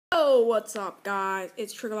Yo, what's up, guys?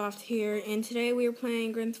 It's TriggerLoft here, and today we are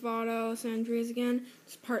playing GTA San Andreas again.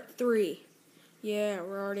 It's part 3. Yeah,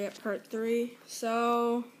 we're already at part 3.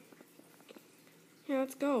 So, yeah,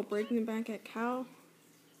 let's go. Breaking the bank at Cal.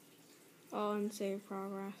 All in save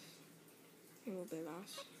progress. It will be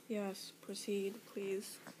lost. Yes, proceed,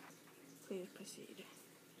 please. Please proceed.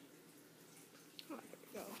 Oh,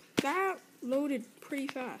 there we go. That loaded pretty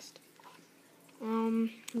fast. Here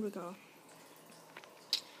we go.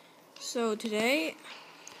 So today,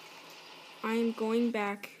 I'm going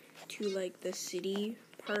back to, like, the city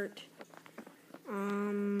part.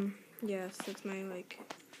 Yes, that's my, like,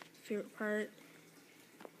 favorite part.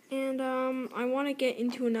 And, I want to get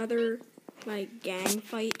into another, like, gang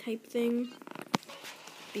fight type thing.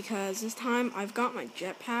 Because this time, I've got my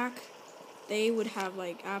jetpack. They would have,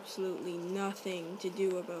 like, absolutely nothing to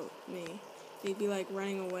do about me. They'd be, like,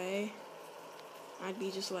 running away. I'd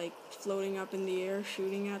be just, like, floating up in the air,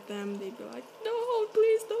 shooting at them. They'd be like, no,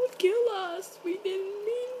 please don't kill us. We didn't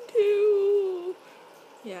mean to.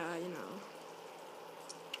 Yeah, you know.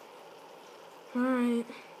 Alright.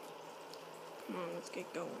 Come on, let's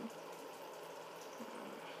get going.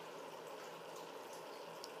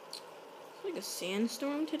 It's like a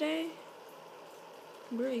sandstorm today. I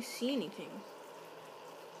can barely see anything.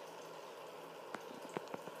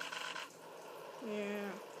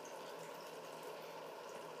 Yeah.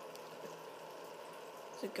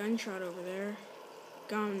 There's a gunshot over there.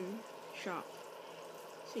 Gun shop.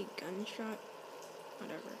 Say gunshot?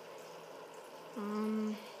 Whatever.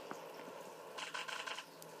 Oh,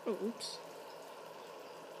 oops.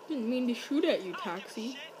 Didn't mean to shoot at you,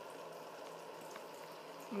 taxi.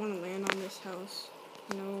 I want to land on this house.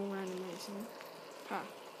 No randomizing. Ha.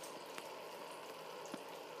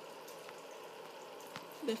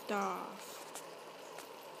 Lift off.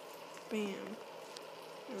 Bam.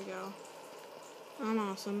 There we go. I'm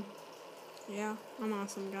awesome. Yeah, I'm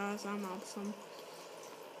awesome, guys. I'm awesome.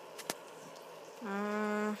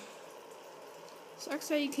 Sucks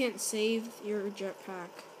that you can't save your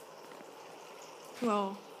jetpack.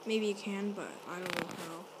 Well, maybe you can, but I don't know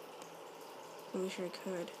how. I wish I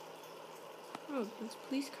could. Oh, it's a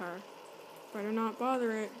police car. Better not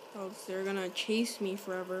bother it, else they're gonna chase me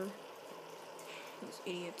forever. Those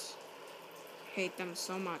idiots. Hate them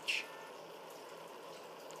so much.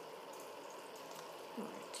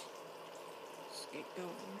 Alright. Let's get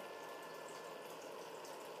going.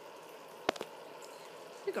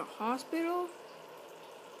 It's like a hospital?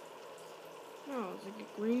 No, it's like a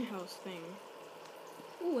greenhouse thing.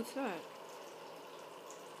 Ooh, what's that?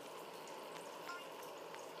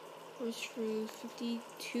 Horseshoes,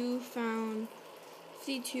 52 found.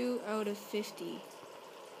 52 out of 50.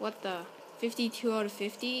 What the? 52 out of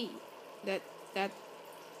 50?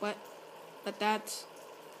 What? But that's...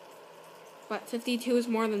 But 52 is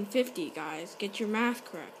more than 50, guys. Get your math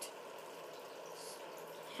correct.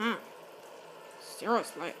 Huh.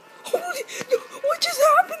 Seriously. Holy... What just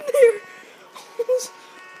happened there?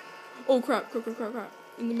 Oh, crap.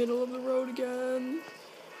 In the middle of the road again.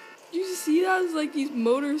 Did you see that? It was like these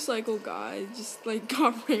motorcycle guys just, like,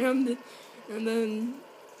 got rammed. And then...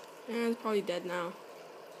 Yeah, it's probably dead now.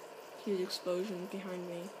 Huge explosion behind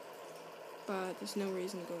me. But there's no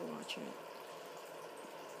reason to go watch it.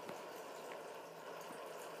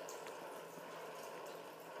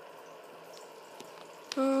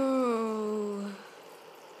 Oh,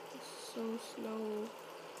 so slow.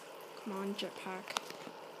 Come on, jetpack.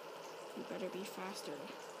 You better be faster.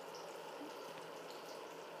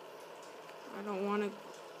 I don't want to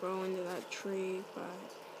go into that tree, but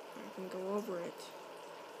I can go over it.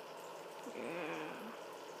 Yeah.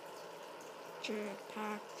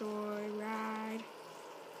 Jetpack joyride.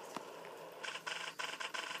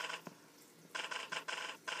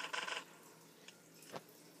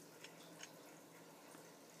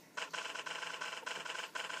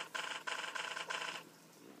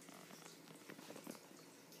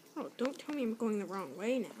 Oh, don't tell me I'm going the wrong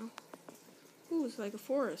way now. Ooh, it's like a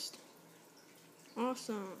forest.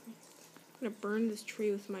 Awesome. I'm gonna burn this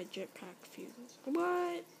tree with my jetpack fuses.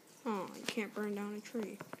 What? Oh, you can't burn down a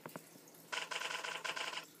tree.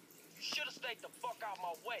 You should have stayed the fuck out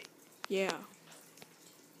my way. Yeah.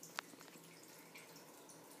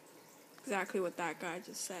 Exactly what that guy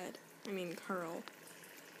just said. I mean, Carl.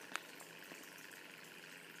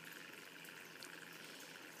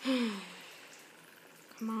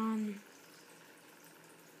 Come on.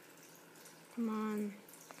 Come on.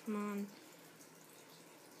 Come on.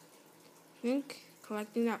 I think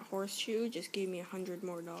collecting that horseshoe just gave me $100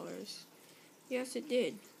 more. Yes, it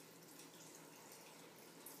did.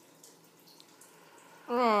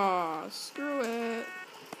 Oh, screw it.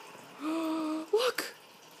 Look!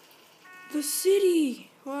 the city!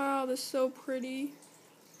 Wow, this is so pretty.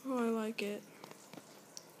 Oh, I like it.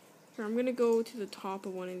 Here, I'm gonna go to the top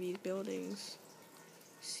of one of these buildings.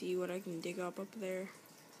 See what I can dig up there.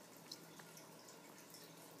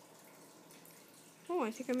 Oh, I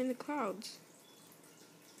think I'm in the clouds.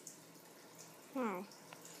 Wow.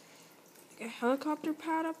 Like a helicopter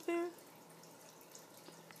pad up there?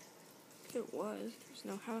 If it was, there's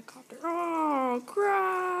no helicopter. Oh,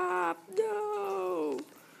 crap! No!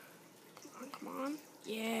 Come on, come on.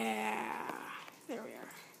 Yeah! There we are.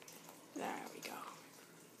 There we go.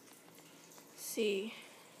 See.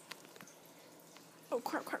 Oh,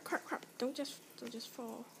 crap, crap, crap, crap. Don't just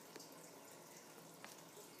fall.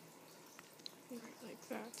 Right, like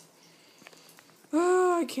that.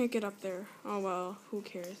 Oh, I can't get up there. Oh, well, who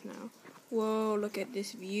cares now? Whoa, look at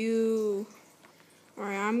this view.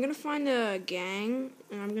 Alright, I'm gonna find a gang,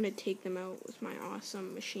 and I'm gonna take them out with my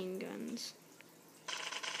awesome machine guns.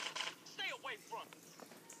 Stay away from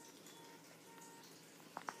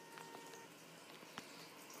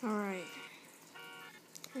me. Alright.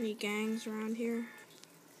 Any gangs around here?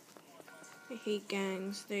 I hate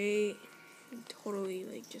gangs. They totally,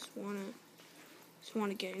 like, just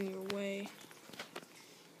wanna get in your way.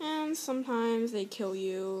 And sometimes they kill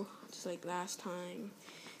you, just like last time.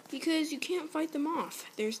 Because you can't fight them off.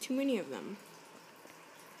 There's too many of them.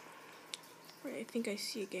 Right, I think I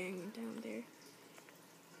see a gang down there.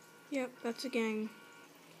 Yep, that's a gang.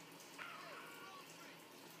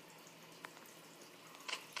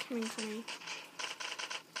 Coming for me.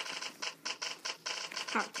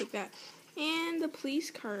 Ha, take that. And the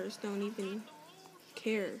police cars don't even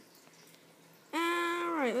care.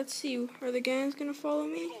 Alright, let's see. Are the gangs gonna follow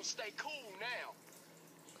me? You gonna stay cool now.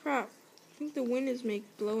 Crap. I think the wind is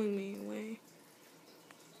blowing me away.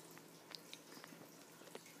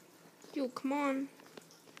 Yo, come on.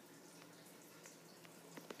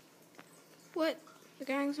 What? The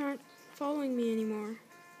gangs aren't following me anymore.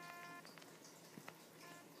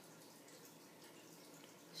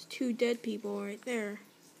 There's 2 dead people right there.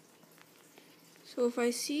 So if I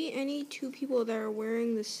see any 2 people that are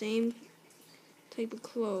wearing the same type of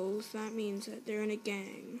clothes, that means that they're in a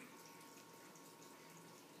gang.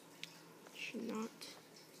 Should not.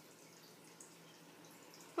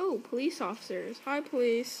 Oh, police officers. Hi,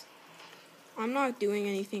 police. I'm not doing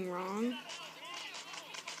anything wrong.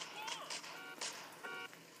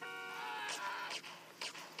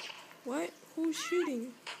 What? Who's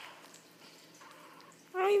shooting?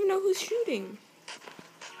 I don't even know who's shooting.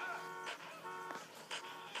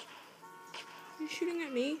 Are you shooting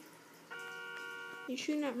at me? Are you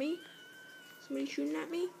shooting at me? Somebody shooting at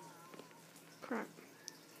me? Crap.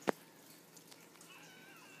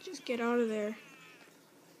 Just get out of there.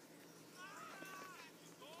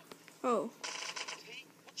 Oh.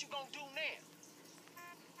 What you gonna do now?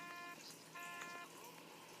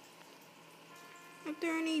 Aren't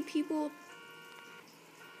there any people?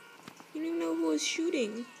 You didn't know who was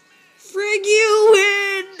shooting. Frig you,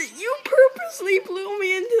 wind! You purposely blew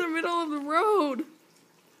me into the middle of the road.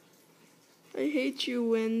 I hate you,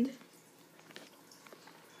 wind.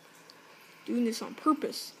 Doing this on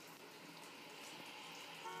purpose.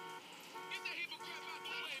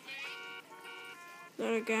 Is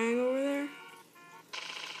that a gang over there?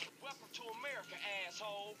 Welcome to America,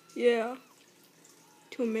 asshole. Yeah.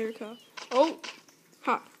 To America. Oh!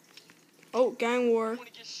 Ha! Oh, gang war. Wanna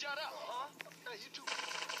get shut up, huh? Hey, you two.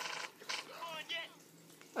 Come on, yet?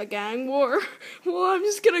 A gang war? Well, I'm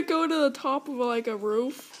just gonna go to the top of like a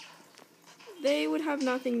roof. They would have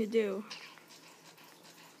nothing to do.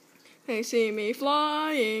 They see me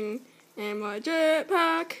flying in my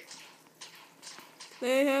jetpack.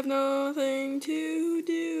 They have nothing to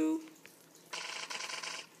do.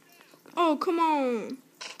 Oh, come on.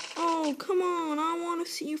 Oh, come on. I want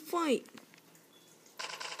to see you fight.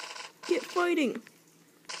 Get fighting.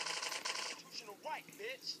 Pushing the right,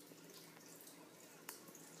 bitch.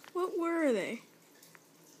 What were they?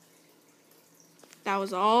 That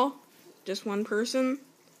was all? Just one person?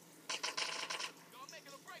 Y'all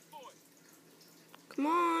making a break for it. Come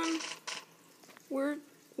on. Where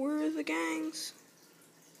are the gangs?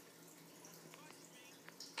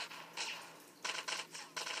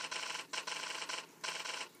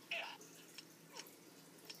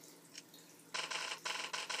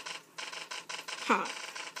 Ha.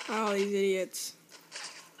 All these idiots.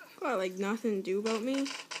 Got like nothing to do about me.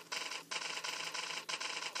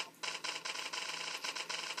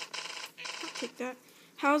 I'll take that.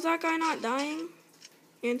 How's that guy not dying?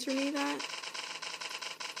 Answer me that.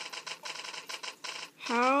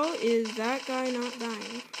 How is that guy not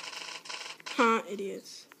dying? Ha,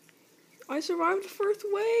 idiots. I survived the first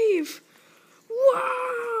wave.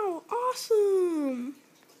 Wow, awesome.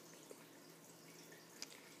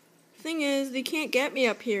 because they can't get me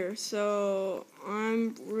up here, so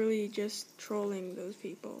I'm really just trolling those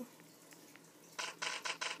people.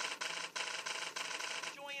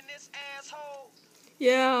 Join this asshole.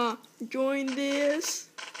 Yeah, join this.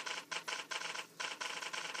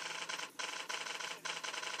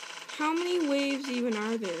 How many waves even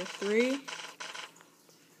are there? 3?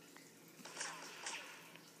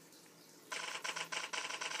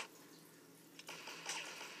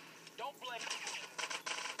 Don't blame.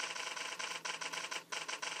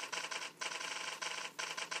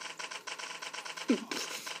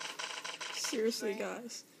 Seriously,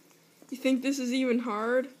 guys. You think this is even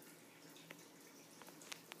hard?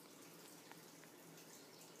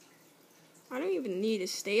 I don't even need to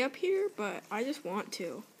stay up here, but I just want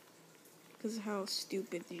to. Because of how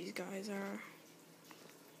stupid these guys are.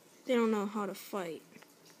 They don't know how to fight.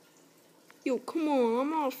 Yo, come on, I'm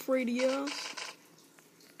not afraid of you.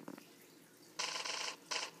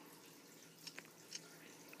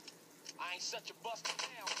 I ain't such a buster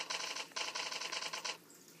now.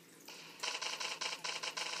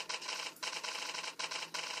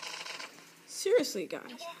 Seriously, guys.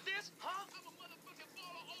 You want this, huh? I'm a motherfucking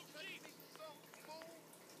baller OG.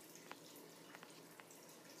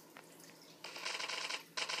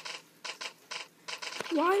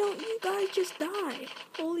 Why don't you guys just die?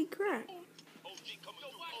 Holy crap. OG coming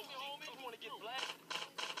through. OG, you wanna get black?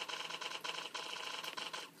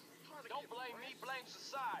 Don't blame me, blame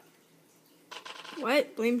society.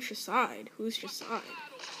 What? Blame Shaside. Who's Shaside?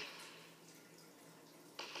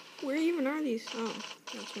 Where even are these? Oh,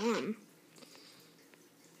 that's one.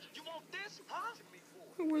 You want this, huh?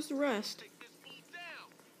 Oh, where's the rest? Take this fool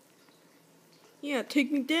down. Yeah,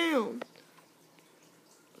 take me down.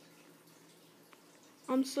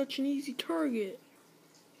 I'm such an easy target.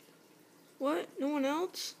 What? No one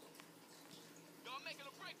else? Y'all making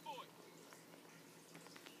a break for it.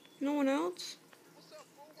 No one else? What's up,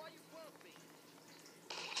 fool? Why you bump me?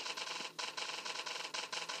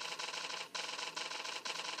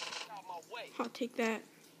 Out my way. I'll take that.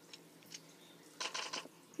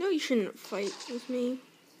 No, you shouldn't fight with me.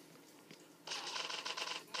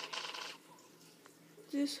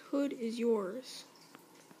 This hood is yours.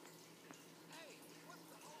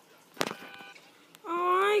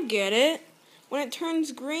 Oh, I get it. When it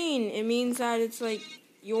turns green, it means that it's like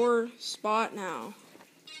your spot now.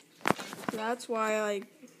 That's why like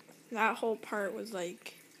that whole part was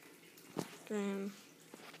like green.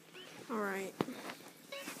 Alright.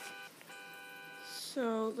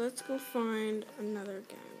 So let's go find another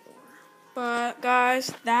gang war. But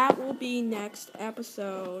guys, that will be next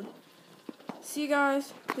episode. See you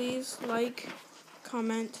guys. Please like,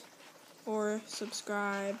 comment, or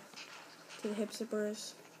subscribe to the Hip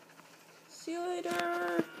Sippers. See you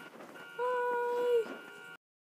later.